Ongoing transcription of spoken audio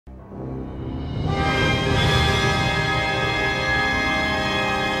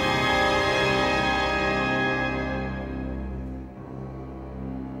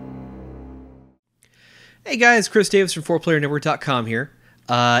Hey guys, Chris Davis from 4PlayerNetwork.com here.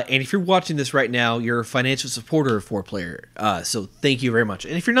 And if you're watching this right now, you're a financial supporter of 4Player. So thank you very much.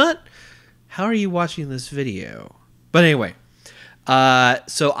 And if you're not, how are you watching this video? But anyway,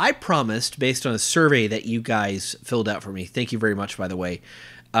 so I promised, based on a survey that you guys filled out for me, thank you very much, by the way,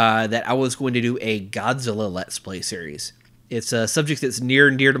 that I was going to do a Godzilla Let's Play series. It's a subject that's near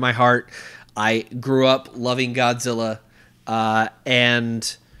and dear to my heart. I grew up loving Godzilla,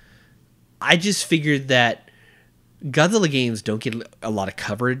 and I just figured that Godzilla games don't get a lot of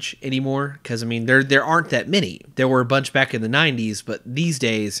coverage anymore, because, I mean, there aren't that many. There were a bunch back in the 90s, but these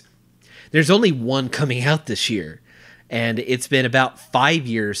days, there's only one coming out this year, and it's been about 5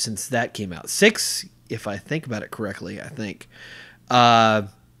 years since that came out. 6, if I think about it correctly, I think. But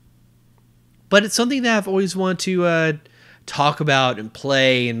it's something that I've always wanted to talk about and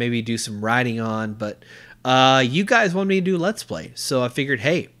play and maybe do some writing on, but you guys wanted me to do Let's Play, so I figured,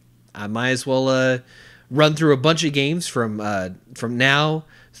 hey, I might as well run through a bunch of games from now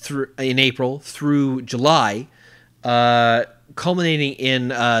through in April through July, culminating in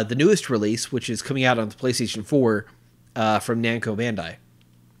the newest release, which is coming out on the PlayStation 4 from Namco Bandai.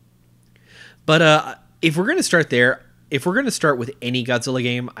 But if we're going to start there, if we're going to start with any Godzilla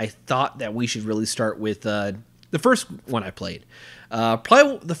game, I thought that we should really start with the first one I played.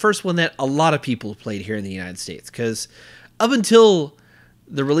 Probably the first one that a lot of people played here in the United States, because up until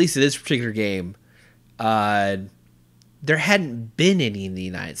the release of this particular game, there hadn't been any in the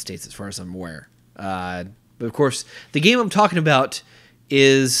United States as far as I'm aware. But of course, the game I'm talking about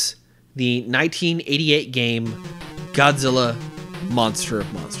is the 1988 game Godzilla Monster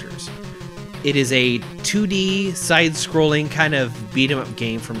of Monsters. It is a 2D side-scrolling kind of beat-em-up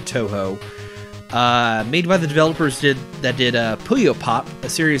game from Toho, made by the developers that did Puyo Pop, a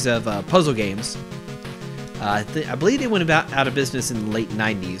series of puzzle games. I believe they went out of business in the late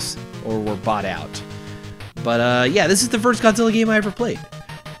 90s, or were bought out. But yeah, this is the first Godzilla game I ever played,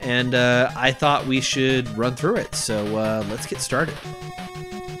 and I thought we should run through it, so let's get started.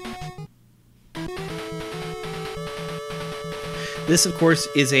 This, of course,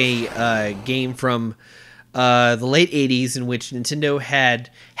 is a game from the late 80s in which Nintendo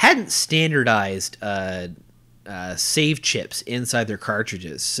hadn't standardized save chips inside their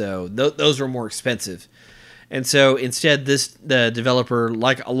cartridges, so those were more expensive. And so instead, the developer,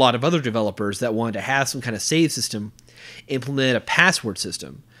 like a lot of other developers that wanted to have some kind of save system, implemented a password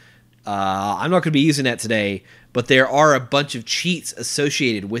system. I'm not going to be using that today, but there are a bunch of cheats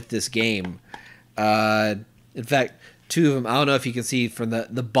associated with this game. In fact, 2 of them, I don't know if you can see from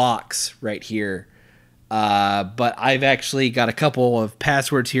the box right here, but I've actually got a couple of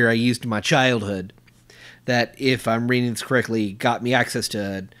passwords here I used in my childhood that, if I'm reading this correctly, got me access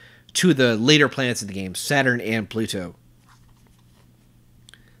to 2 of the later planets of the game, Saturn and Pluto.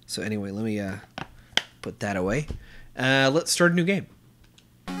 So anyway, let me put that away. Let's start a new game.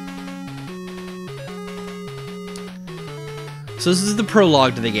 So this is the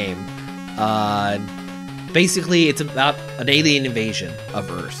prologue to the game. Basically, it's about an alien invasion of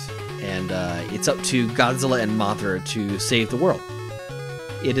Earth, and it's up to Godzilla and Mothra to save the world.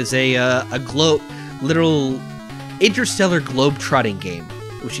 It is a literal interstellar globe-trotting game,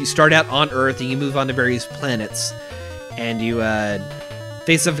 which you start out on Earth and you move on to various planets, and you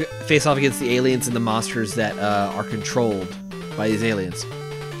face off against the aliens and the monsters that are controlled by these aliens.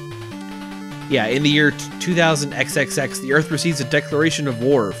 Yeah, in the year 2000 XXX, the Earth receives a declaration of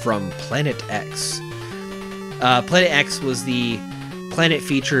war from Planet X. Planet X was the planet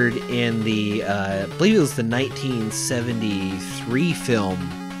featured in the, I believe it was the 1973 film.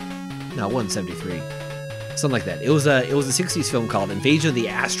 No, it wasn't 73. Something like that. It was a 60s film called Invasion of the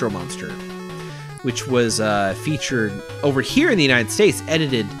Astro Monster, which was featured over here in the United States,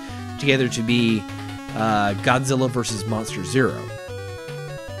 edited together to be Godzilla vs. Monster Zero.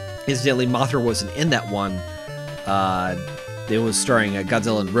 Incidentally, Mothra wasn't in that one. It was starring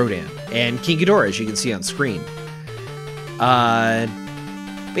Godzilla and Rodan, and King Ghidorah, as you can see on screen. But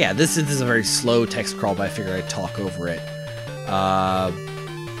yeah, this is a very slow text crawl, but I figured I'd talk over it.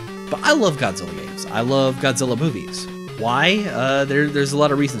 But I love Godzilla games. I love Godzilla movies. Why? There's a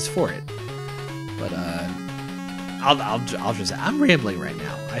lot of reasons for it. But I'll just, I'm rambling right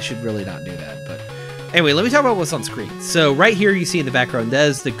now. I should really not do that. But anyway, let me talk about what's on screen. So right here you see in the background, that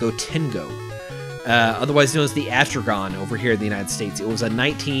is the Gotengo, otherwise known as the Astragon over here in the United States. It was a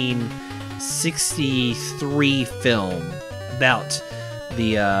 1963 film about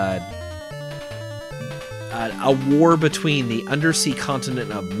the a war between the undersea continent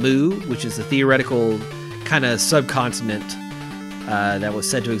of Mu, which is a theoretical kind of subcontinent that was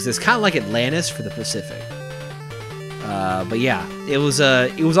said to exist, kind of like Atlantis for the Pacific. But yeah, it was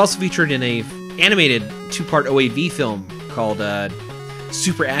also featured in a animated 2-part OAV film called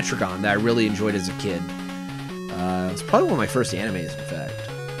Super Atragon that I really enjoyed as a kid. It's probably one of my first animes, in fact.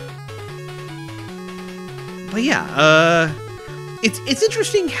 But yeah, it's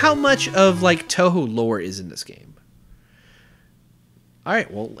interesting how much of like Toho lore is in this game. All right,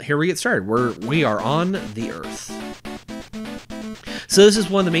 well, here we get started. We are on the Earth. So this is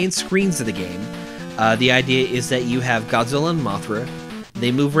one of the main screens of the game. The idea is that you have Godzilla and Mothra.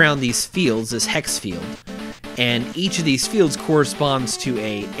 They move around these fields, this hex field, and each of these fields corresponds to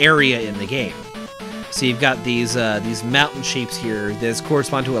a area in the game. So you've got these mountain shapes here that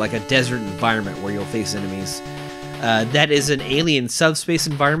correspond to like a desert environment where you'll face enemies. That is an alien subspace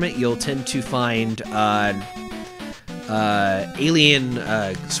environment. You'll tend to find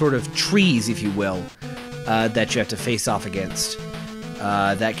alien sort of trees, if you will, that you have to face off against.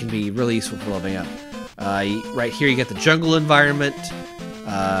 That can be really useful for leveling up. Right here you get the jungle environment,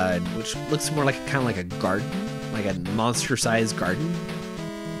 which looks more like kind of like a garden, like a monster-sized garden.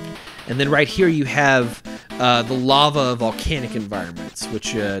 And then right here you have the lava volcanic environments,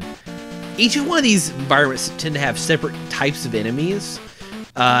 which each one of these environments tend to have separate types of enemies,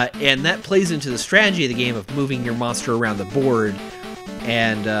 and that plays into the strategy of the game of moving your monster around the board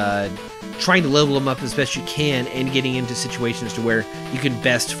and trying to level them up as best you can and getting into situations to where you can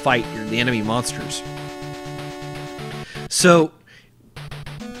best fight the enemy monsters. So,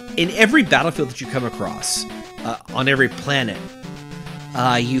 in every battlefield that you come across, on every planet,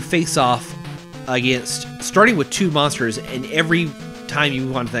 you face off against, starting with 2 monsters, and every time you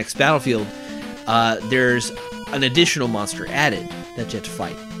move on to the next battlefield, there's an additional monster added that you have to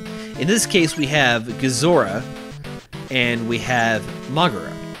fight. In this case, we have Godzilla, and we have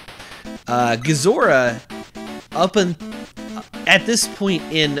Magura. Godzilla, at this point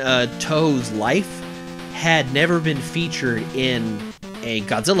in Toho's life, had never been featured in a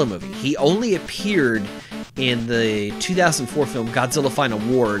Godzilla movie. He only appeared in the 2004 film Godzilla Final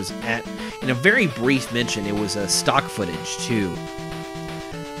Wars in a very brief mention. It was stock footage too.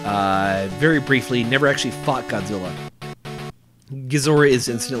 Very briefly, never actually fought Godzilla. Godzilla is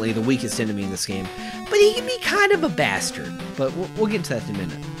instantly the weakest enemy in this game, but he can be kind of a bastard. But we'll get into that in a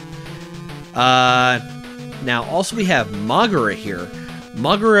minute. Now, also we have Magura here.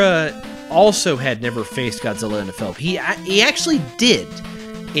 Magura also had never faced Godzilla in a film. He actually did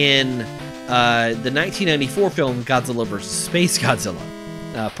in the 1994 film Godzilla vs. Space Godzilla.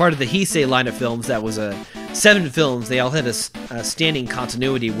 Part of the Heisei line of films, that was 7 films. They all had a standing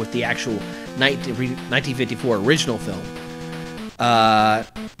continuity with the actual 1954 original film.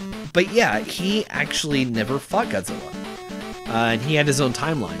 But yeah, he actually never fought Godzilla. And he had his own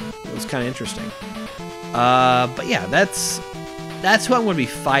timeline. It was kind of interesting. But yeah, that's who I'm going to be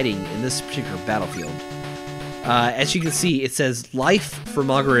fighting in this particular battlefield. As you can see, it says life for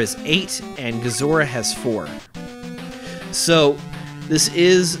Magura is 8 and Godzilla has 4. So this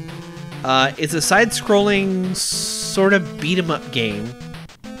is it's a side-scrolling sort of beat-em-up game,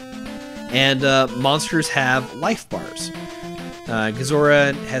 and monsters have life bars.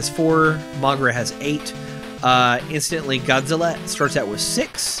 Godzilla has 4, Magura has 8. Instantly, Godzilla starts out with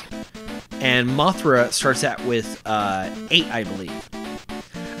 6, and Mothra starts out with 8, I believe.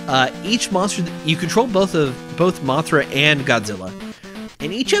 Each monster, you control both Mothra and Godzilla,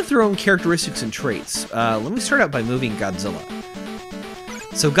 and each have their own characteristics and traits. Let me start out by moving Godzilla.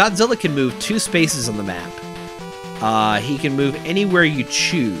 So Godzilla can move 2 spaces on the map. He can move anywhere you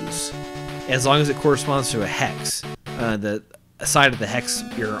choose, as long as it corresponds to a hex, the side of the hex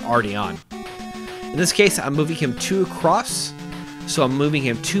you're already on. In this case, I'm moving him 2 across, so I'm moving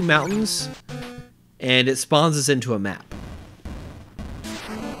him 2 mountains, and it spawns us into a map.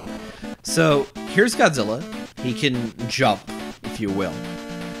 So here's Godzilla. He can jump, if you will.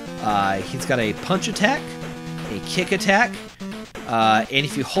 He's got a punch attack, a kick attack, and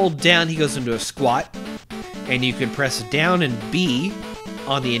if you hold down, he goes into a squat, and you can press down and B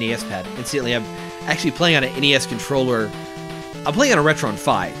on the NES pad. Incidentally, I'm actually playing on an NES controller. I'm playing on a Retron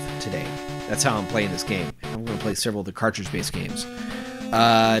 5 today. That's how I'm playing this game. I'm going to play several of the cartridge-based games.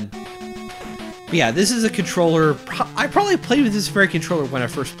 But yeah, this is a controller. I probably played with this very controller when I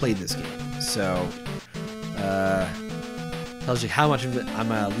first played this game. So, tells you how much of it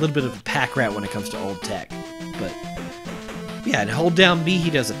I'm a little bit of a pack rat when it comes to old tech. But yeah, and hold down B, he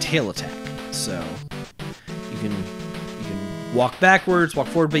does a tail attack. So you can walk backwards, walk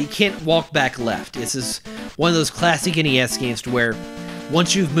forward, but you can't walk back left. This is one of those classic NES games to where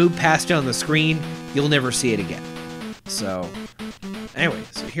once you've moved past it on the screen, you'll never see it again. So, anyway,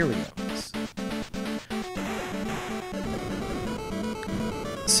 so here we go.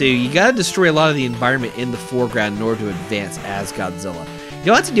 So you gotta destroy a lot of the environment in the foreground in order to advance as Godzilla. You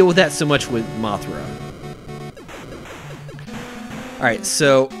don't have to deal with that so much with Mothra. Alright,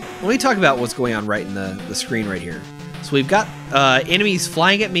 so let me talk about what's going on right in the screen right here. So we've got enemies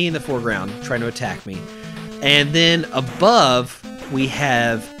flying at me in the foreground, trying to attack me. And then above, we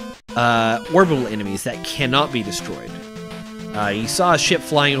have orbital enemies that cannot be destroyed. You saw a ship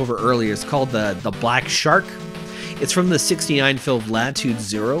flying over earlier. It's called the Black Shark. It's from the 69 film Latitude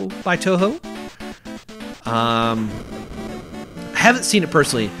Zero by Toho. I haven't seen it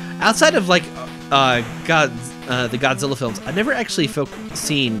personally. Outside of like the Godzilla films, I've never actually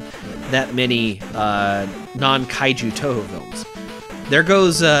seen that many non-kaiju Toho films. There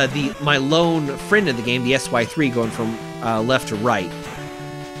goes my lone friend in the game, the SY3, going from left to right.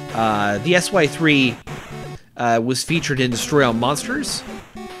 The SY3 was featured in Destroy All Monsters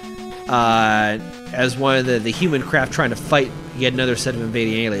as one of the human craft trying to fight yet another set of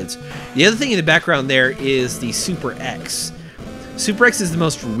invading aliens. The other thing in the background there is the Super X. Super X is the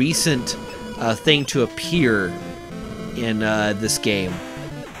most recent thing to appear in this game.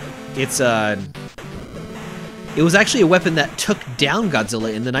 It was actually a weapon that took down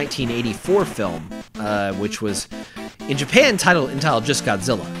Godzilla in the 1984 film, which was in Japan entitled just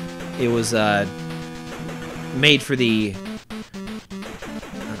Godzilla. It was made for the.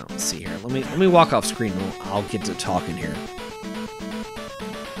 Let's see here. Let me walk off screen. I'll get to talking here.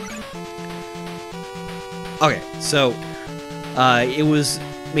 Okay, so it was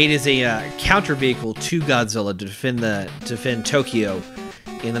made as a counter vehicle to Godzilla to defend Tokyo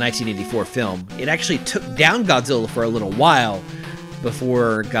in the 1984 film. It actually took down Godzilla for a little while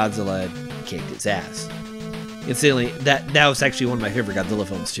before Godzilla kicked its ass. Incidentally, that was actually one of my favorite Godzilla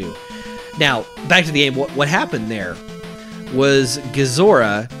films too. Now, back to the game. What happened there was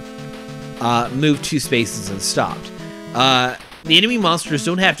Ghidorah moved 2 spaces and stopped. The enemy monsters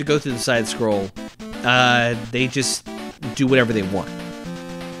don't have to go through the side scroll. They just do whatever they want.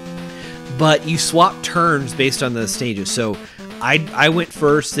 But you swap turns based on the stages. So I went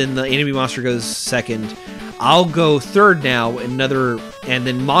first, then the enemy monster goes second. I'll go third now, and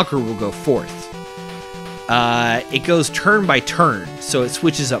then Mocker will go fourth. It goes turn by turn, so it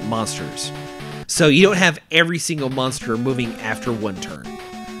switches up monsters. So you don't have every single monster moving after one turn.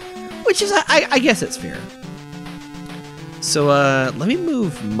 Which is, I guess it's fair. So let me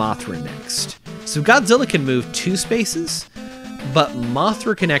move Mothra next. So Godzilla can move 2 spaces, but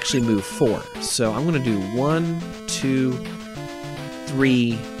Mothra can actually move 4. So I'm going to do 1, 2,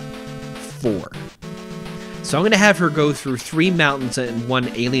 3, 4. So I'm going to have her go through 3 mountains and 1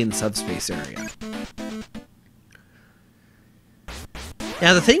 alien subspace area.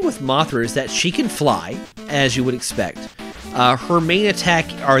 Now the thing with Mothra is that she can fly, as you would expect. Her main attack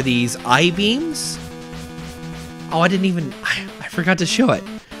are these I-beams. Oh, I forgot to show it.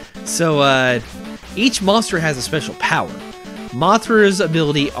 So each monster has a special power. Mothra's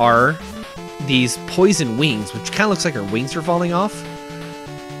ability are these poison wings, which kind of looks like her wings are falling off.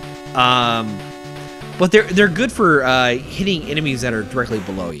 But they're good for hitting enemies that are directly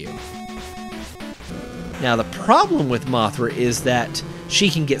below you. Now the problem with Mothra is that she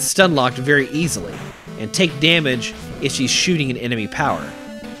can get stun locked very easily and take damage if she's shooting an enemy power.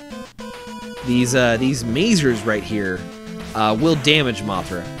 These masers right here will damage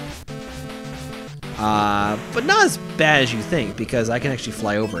Mothra. But not as bad as you think, because I can actually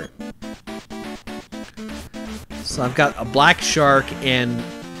fly over it. So I've got a Black Shark and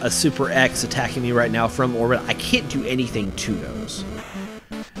a Super X attacking me right now from orbit. I can't do anything to those.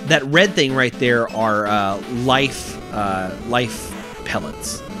 That red thing right there are life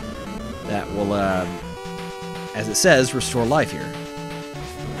pellets that will, as it says, restore life here.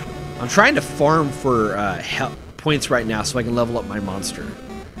 I'm trying to farm for points right now so I can level up my monster.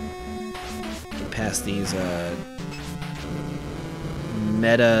 Get past these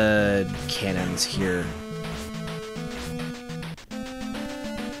meta cannons here.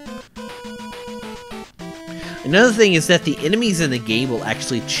 Another thing is that the enemies in the game will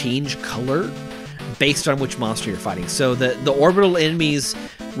actually change color based on which monster you're fighting. So the orbital enemies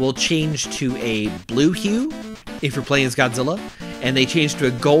will change to a blue hue if you're playing as Godzilla, and they change to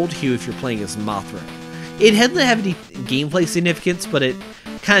a gold hue if you're playing as Mothra. It doesn't have any gameplay significance, but it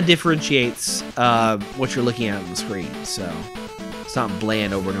kind of differentiates what you're looking at on the screen, so it's not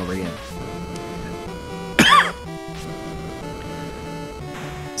bland over and over again.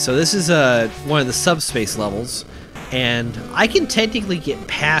 So this is one of the subspace levels, and I can technically get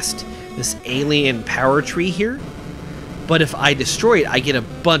past this alien power tree here, but if I destroy it, I get a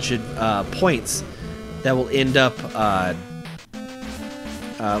bunch of points that will end up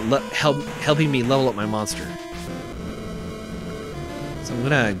helping me level up my monster. So I'm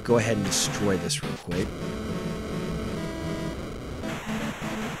gonna go ahead and destroy this real quick.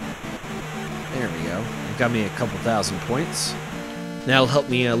 There we go. It got me a couple thousand points. That'll help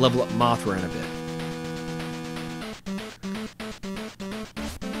me level up Mothra in a bit.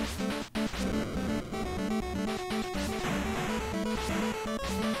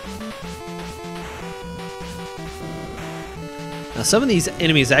 Now, some of these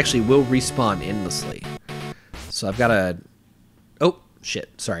enemies actually will respawn endlessly. So I've got to... Oh,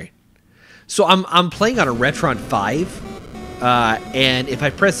 shit. Sorry. So I'm playing on a Retron 5. And if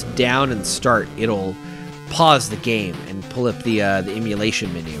I press down and start, it'll pause the game and pull up the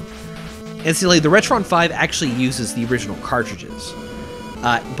emulation menu. Incidentally, the Retron 5 actually uses the original cartridges.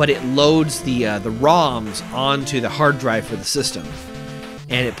 But it loads the ROMs onto the hard drive for the system.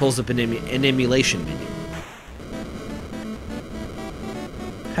 And it pulls up an emulation menu.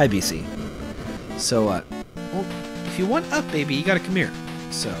 Hi, BC. So, well, if you want up, baby, you gotta come here.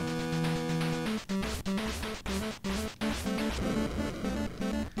 So.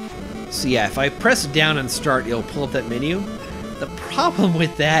 So yeah, if I press down and start, it'll pull up that menu. The problem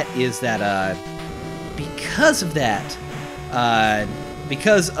with that is that, because of that,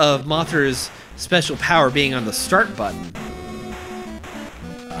 because of Mothra's special power being on the start button,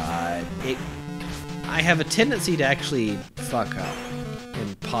 I have a tendency to actually fuck up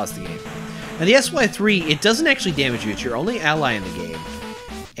and pause the game. Now the SY3, it doesn't actually damage you. It's your only ally in the game.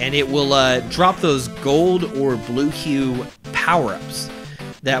 And it will drop those gold or blue hue power-ups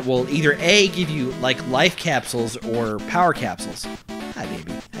that will either A, give you like life capsules or power capsules. Hi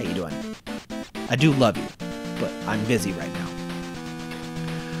baby, how you doing? I do love you, but I'm busy right now.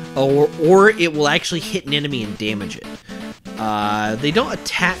 Or it will actually hit an enemy and damage it. They don't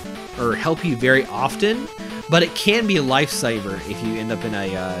attack or help you very often, but it can be a lifesaver if you end up in a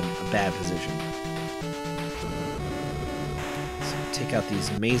bad position. So take out these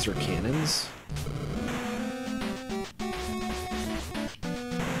maser cannons.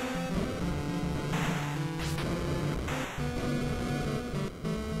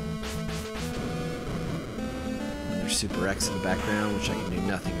 And there's Super X in the background, which I can do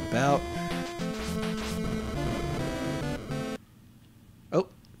nothing about. Oh,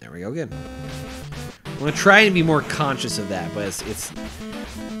 there we go again. I'm going to try and be more conscious of that, but it's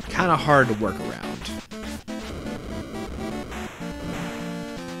kind of hard to work around.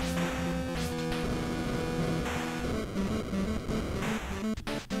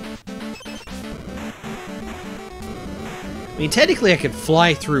 I mean, technically I could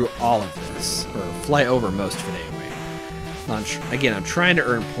fly through all of this, or fly over most of it anyway. Again, I'm trying to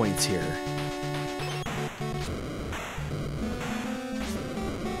earn points here.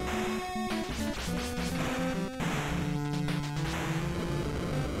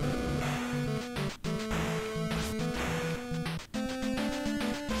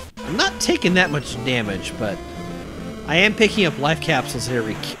 I'm not taking that much damage, but I am picking up life capsules at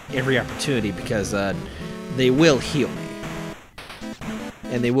every opportunity because they will heal me.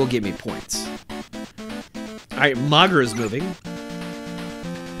 And they will give me points. Alright, Mothra's moving.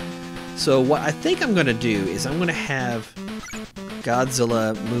 So what I think I'm going to do is I'm going to have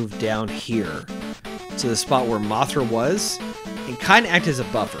Godzilla move down here to the spot where Mothra was and kind of act as a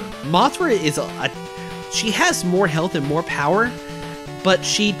buffer. Mothra is she has more health and more power, but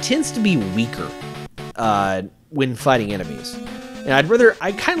she tends to be weaker when fighting enemies. And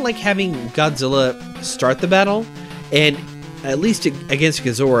I kind of like having Godzilla start the battle, and at least against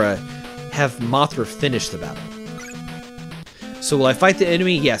Godzilla, have Mothra finish the battle. So will I fight the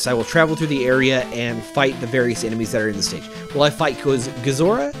enemy? Yes, I will travel through the area and fight the various enemies that are in the stage. Will I fight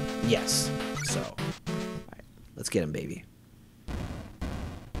Godzilla? Yes. So, alright, let's get him, baby.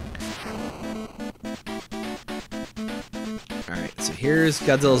 Alright, so here's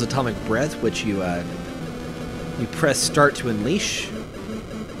Godzilla's Atomic Breath, which you press start to unleash.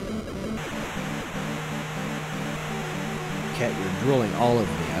 Cat, you're drooling all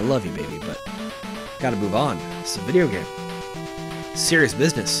over me. I love you, baby, but gotta move on. It's a video game. Serious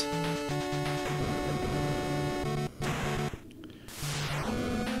business.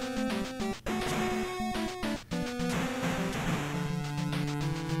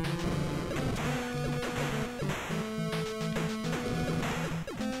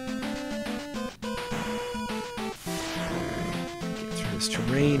 Get through this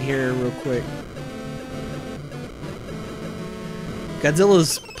terrain here real quick.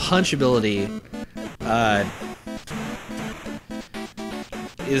 Godzilla's punch ability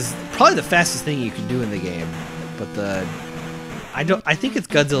is probably the fastest thing you can do in the game, but I think it's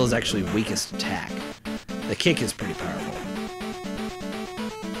Godzilla's actually weakest attack. The kick is pretty powerful.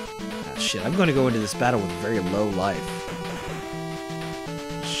 Ah, shit, I'm going to go into this battle with very low life.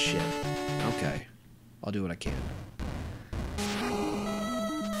 Shit. Okay. I'll do what I can.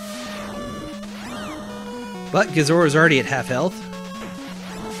 But Gazora's already at half health.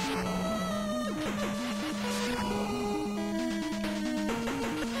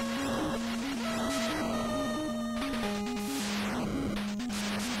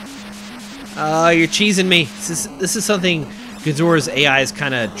 You're cheesing me. This is something Gazora's AI is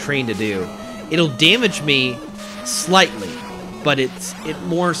kind of trained to do. It'll damage me slightly, but it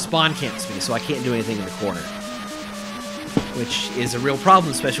more spawn camps me, so I can't do anything in the corner. Which is a real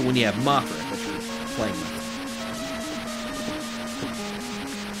problem, especially when you have Mothra that you're playing with.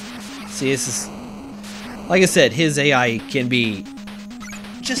 See, this is... Like I said, his AI can be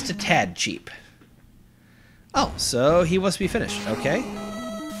just a tad cheap. Oh, so he must be finished. Okay.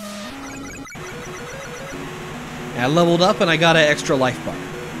 I leveled up and I got an extra life bar.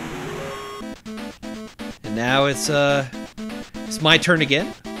 And now it's my turn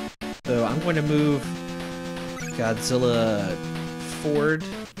again. So I'm going to move Godzilla forward.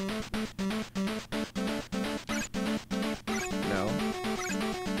 No.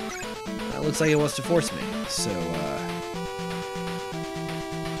 That looks like it wants to force me. So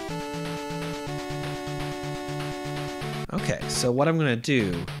okay, so what I'm going to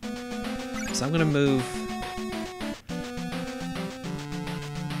do is I'm going to move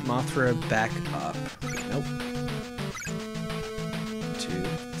Mothra back up. Nope. 2,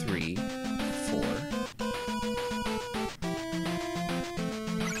 3, 4.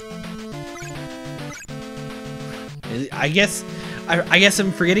 I guess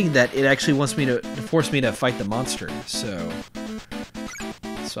I'm forgetting that it actually wants me to force me to fight the monster. So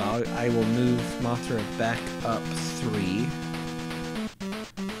I will move Mothra back up 3.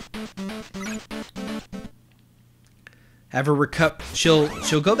 Have her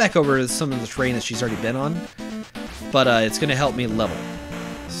she'll go back over some of the terrain that she's already been on, but it's gonna help me level.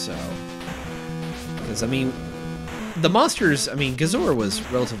 So, because I mean, the monsters. I mean, Gazora was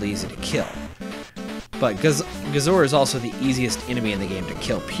relatively easy to kill, but Gazora is also the easiest enemy in the game to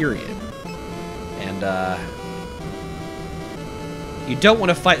kill. Period. And you don't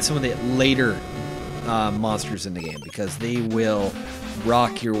want to fight some of the later monsters in the game because they will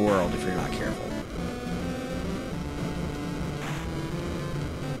rock your world if you're not careful.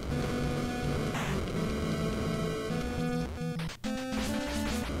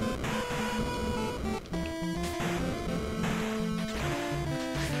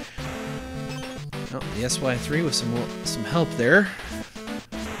 Oh, the SY3 with some help there.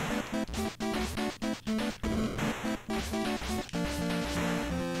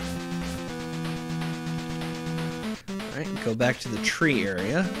 Alright, go back to the tree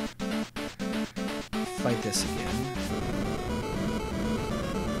area. Fight this again.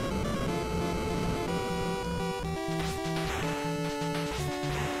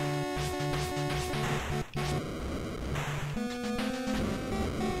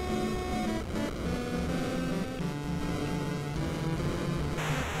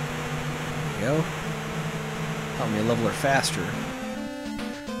 Go. Help me level her faster.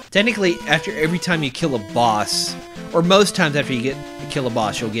 Technically, after every time you kill a boss, or most times after you kill a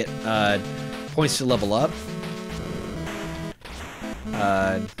boss, you'll get points to level up.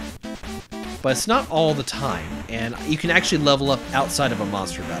 But it's not all the time, and you can actually level up outside of a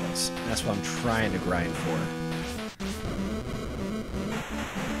monster battles. That's what I'm trying to grind for.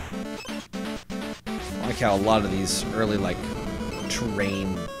 I like how a lot of these early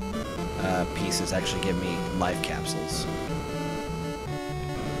terrain pieces actually give me life capsules.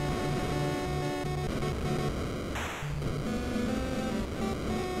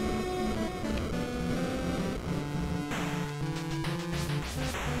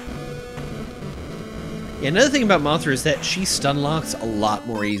 Yeah, another thing about Mothra is that she stun locks a lot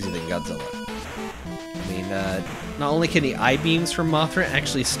more easy than Godzilla. I mean, not only can the eye beams from Mothra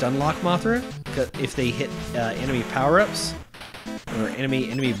actually stun lock Mothra if they hit enemy power-ups or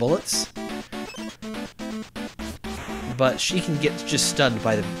enemy bullets, but she can get just stunned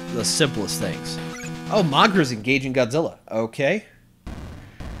by the simplest things. Oh, Mothra's engaging Godzilla. Okay.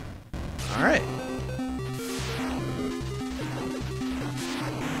 Alright.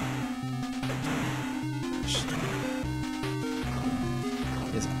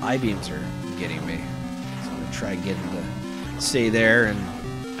 His eye beams are getting me. So I'm going to try and get him to stay there, and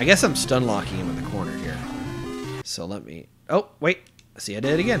I guess I'm stun locking him in the corner here. So let me... Oh, wait. See, I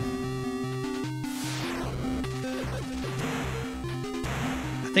did it again.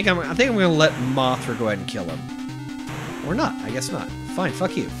 I think I'm gonna let Mothra go ahead and kill him. Or not, I guess not. Fine,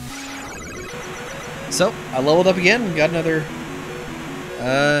 fuck you. So, I leveled up again and got another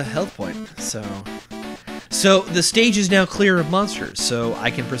health point. So the stage is now clear of monsters, so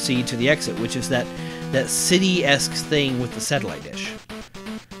I can proceed to the exit, which is that city-esque thing with the satellite dish.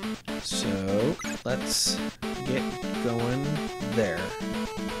 So, let's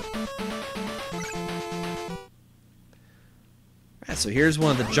So here's one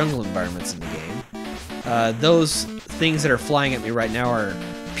of the jungle environments in the game. Those things that are flying at me right now are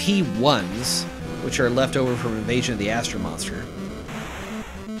P1s, which are left over from Invasion of the Astro Monster.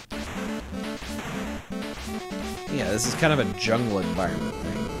 Yeah, this is kind of a jungle environment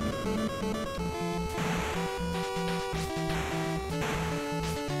thing.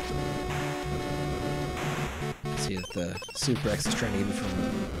 See that the Super X is trying to get me from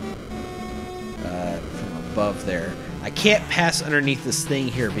above there. I can't pass underneath this thing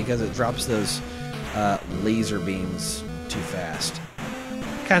here because it drops those laser beams too fast.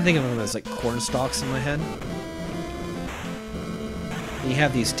 I kind of think of them as like corn stalks in my head. And you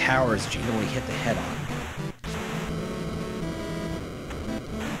have these towers that you can only hit the head on.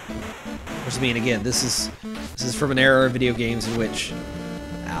 Which, I mean, again, this is from an era of video games in which,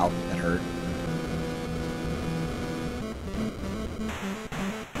 ow, that hurt.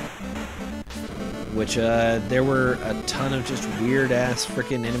 Which there were a ton of just weird ass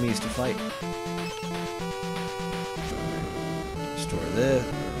freaking enemies to fight.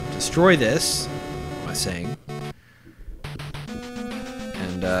 Destroy this. What am I saying?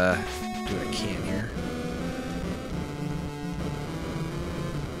 And do what I can here.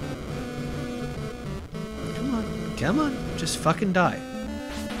 Come on, just fucking die.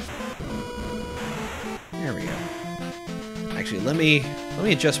 There we go. Actually, let me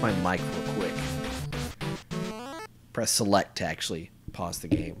adjust my mic real quick. Press select to actually pause the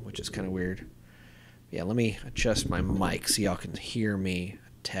game, which is kind of weird. Yeah, let me adjust my mic so y'all can hear me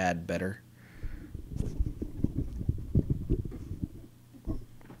a tad better.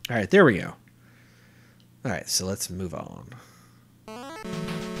 Alright, there we go. Alright, so let's move on.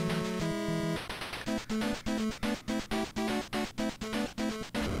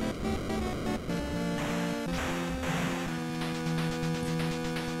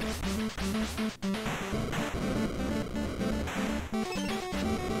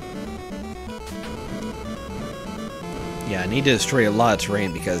 Yeah, I need to destroy a lot of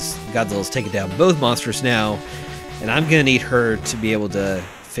terrain because Godzilla's taken down both monsters now, and I'm gonna need her to be able to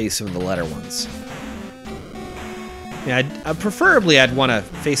face some of the latter ones. Yeah, preferably I'd want to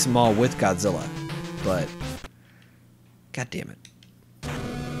face them all with Godzilla, but god damn it.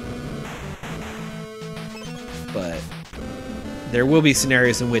 But there will be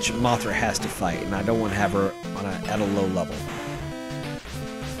scenarios in which Mothra has to fight, and I don't want to have her on at a low level.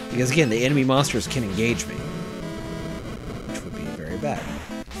 Because again, the enemy monsters can engage me, which would be very bad.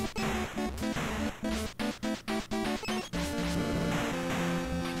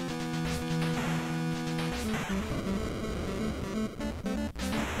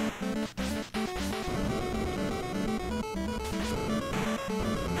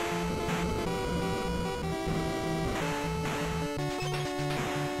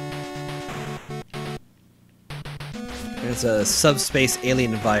 It's a subspace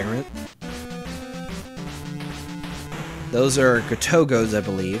alien environment. Those are Gotogos, I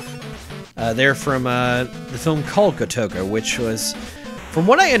believe. They're from the film called Gotogo, which was, from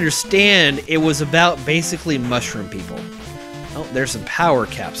what I understand, it was about basically mushroom people. Oh, there's some power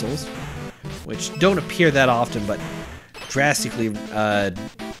capsules, which don't appear that often, but drastically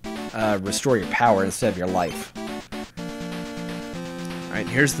restore your power instead of your life. Alright,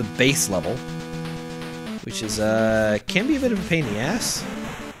 here's the base level, which is, can be a bit of a pain in the ass.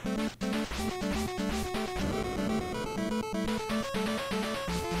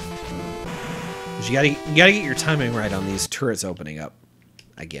 You gotta get your timing right on these turrets opening up.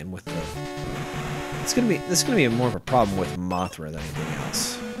 Again, with the... This is gonna be more of a problem with Mothra than anything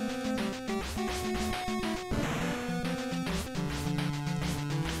else.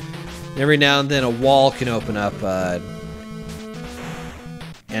 Every now and then a wall can open up,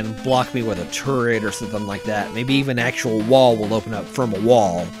 and block me with a turret or something like that. Maybe even an actual wall will open up from a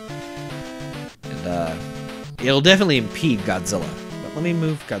wall. And it'll definitely impede Godzilla. But let me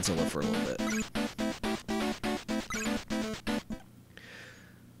move Godzilla for a little bit.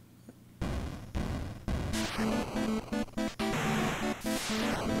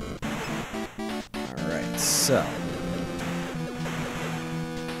 Alright,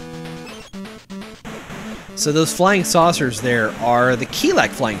 So those flying saucers there are the Keelak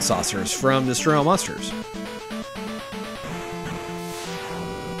flying saucers from Destroy All Monsters.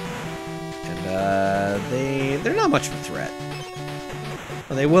 And they're not much of a threat.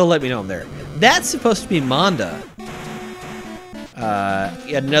 Well, they will let me know I'm there. That's supposed to be Manda.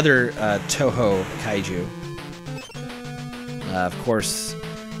 Another Toho kaiju. Of course,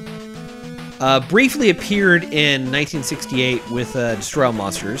 briefly appeared in 1968 with Destroy All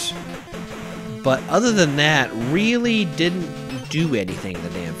Monsters. But other than that, really didn't do anything in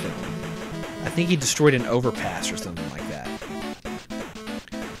the damn film. I think he destroyed an overpass or something like that.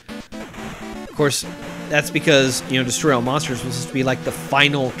 course, that's because, you know, Destroy All Monsters was supposed to be like the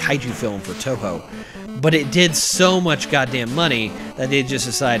final kaiju film for Toho. But it did so much goddamn money that they just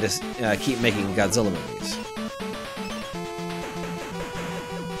decided to keep making Godzilla movies.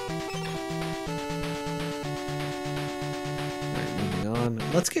 Alright, moving on.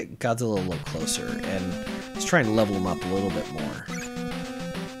 Let's get Godzilla a little closer, and let's try and level him up a little bit more.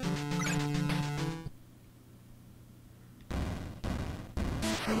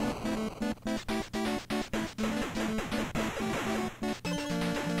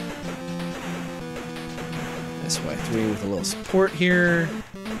 SY3 with a little support here.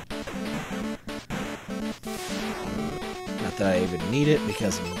 Not that I even need it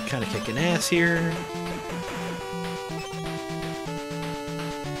because I'm kind of kicking ass here.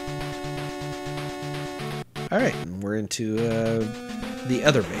 Alright, and we're into the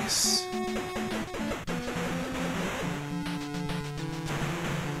other base.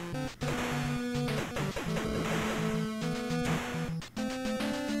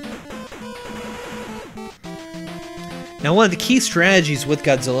 Now, one of the key strategies with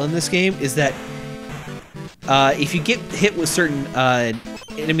Godzilla in this game is that if you get hit with certain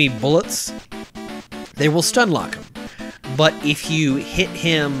enemy bullets, they will stun lock him. But if you hit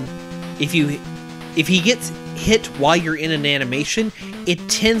him, if he gets hit while you're in an animation, it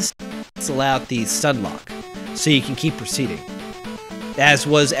tends to cancel out the stun lock, so you can keep proceeding. As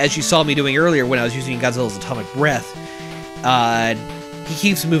you saw me doing earlier when I was using Godzilla's atomic breath, he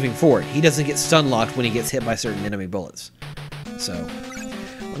keeps moving forward. He doesn't get stun locked when he gets hit by certain enemy bullets. So,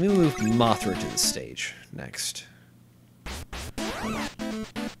 let me move Mothra to the stage next.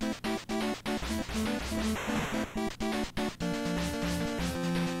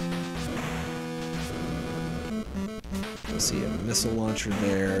 Let's see, a missile launcher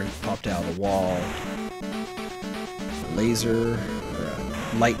there, popped out of the wall. A laser, or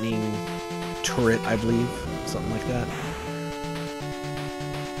a lightning turret, I believe, something like that.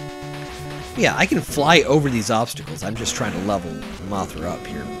 Yeah, I can fly over these obstacles. I'm just trying to level Mothra up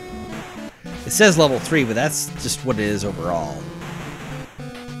here. It says level 3, but that's just what it is overall.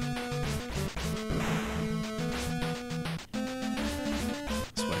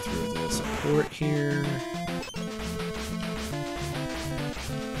 Let's fly through with a little support here.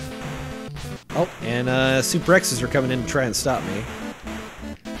 Oh, and Super X's are coming in to try and stop me.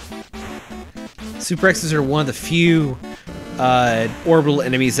 Super X's are one of the few orbital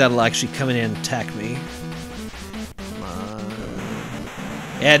enemies that'll actually come in and attack me. Come on.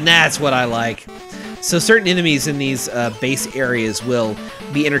 And that's what I like. So certain enemies in these base areas will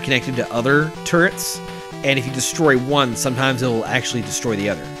be interconnected to other turrets, and if you destroy one, sometimes it will actually destroy the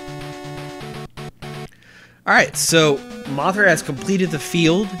other. Alright, so Mothra has completed the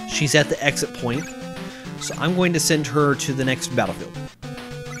field. She's at the exit point. So I'm going to send her to the next battlefield.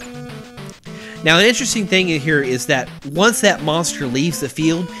 Now, an interesting thing in here is that once that monster leaves the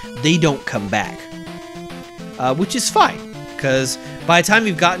field, they don't come back. Which is fine, because by the time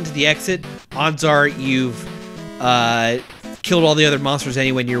you've gotten to the exit, odds are you've killed all the other monsters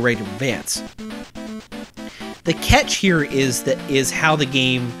anyway and you're ready to advance. The catch here is how the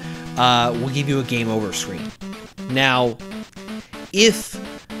game will give you a game over screen. Now, if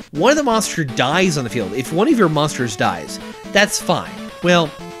one of the monsters dies on the field, if one of your monsters dies, that's fine. Well,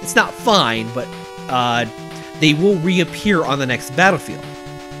 it's not fine, but they will reappear on the next battlefield.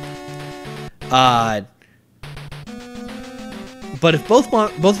 But if both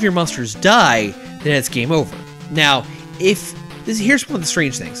of your monsters die, then it's game over. Now, here's one of the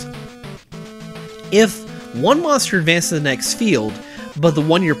strange things. If one monster advances to the next field, but the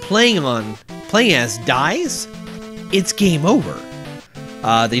one you're playing as dies, it's game over.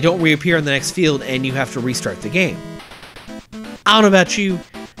 They don't reappear on the next field, and you have to restart the game. I don't know about you,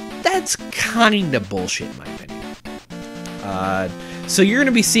 that's kind of bullshit in my opinion. So you're going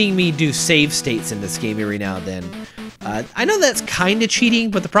to be seeing me do save states in this game every now and then. I know that's kind of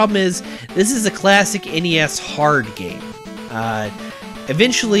cheating, but the problem is, this is a classic NES hard game.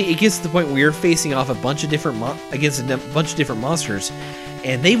 Eventually, it gets to the point where you're facing off against a bunch of different monsters,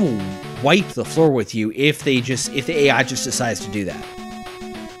 and they will wipe the floor with you if the AI just decides to do that.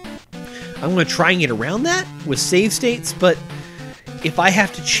 I'm going to try and get around that with save states, but if I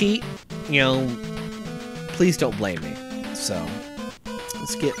have to cheat, please don't blame me. So,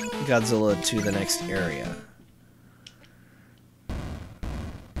 let's get Godzilla to the next area.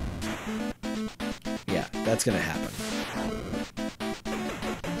 Yeah, that's going to happen.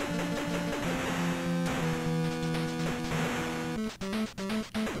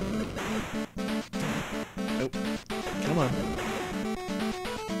 Nope. Come on.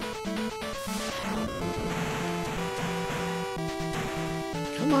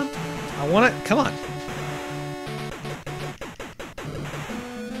 Come on. I want it. Come on.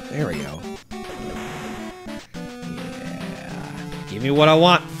 There we go. Yeah. Give me what I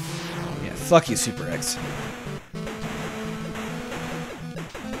want. Yeah, fuck you, Super X.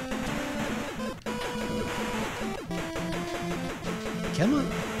 Come on.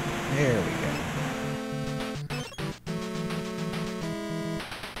 There we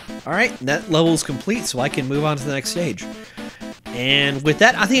go. Alright, that level is complete, so I can move on to the next stage. And with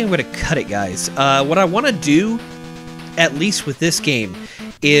that, I think I'm going to cut it, guys. What I want to do, at least with this game,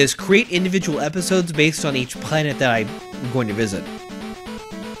 is create individual episodes based on each planet that I'm going to visit.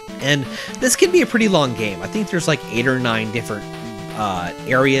 And this can be a pretty long game. I think there's like 8 or 9 different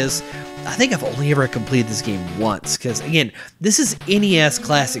areas. I think I've only ever completed this game once, because again, this is NES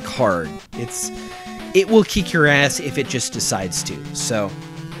Classic Hard. It will kick your ass if it just decides to. So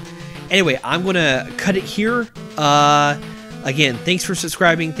anyway, I'm gonna cut it here. Again, thanks for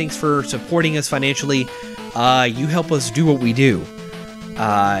subscribing, thanks for supporting us financially. You help us do what we do,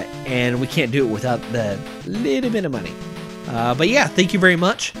 and we can't do it without the little bit of money. But yeah, thank you very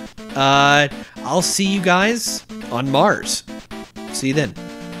much. I'll see you guys on Mars. See you then.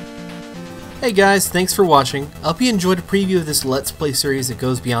 Hey guys, thanks for watching. I hope you enjoyed a preview of this Let's Play series that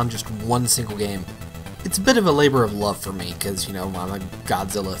goes beyond just one single game. It's a bit of a labor of love for me, because, you know, I'm a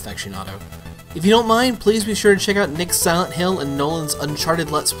Godzilla aficionado. If you don't mind, please be sure to check out Nick's Silent Hill and Nolan's Uncharted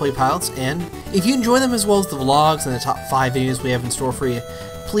Let's Play pilots, and if you enjoy them as well as the vlogs and the top 5 videos we have in store for you,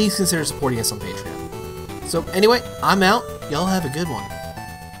 please consider supporting us on Patreon. So anyway, I'm out. Y'all have a good one.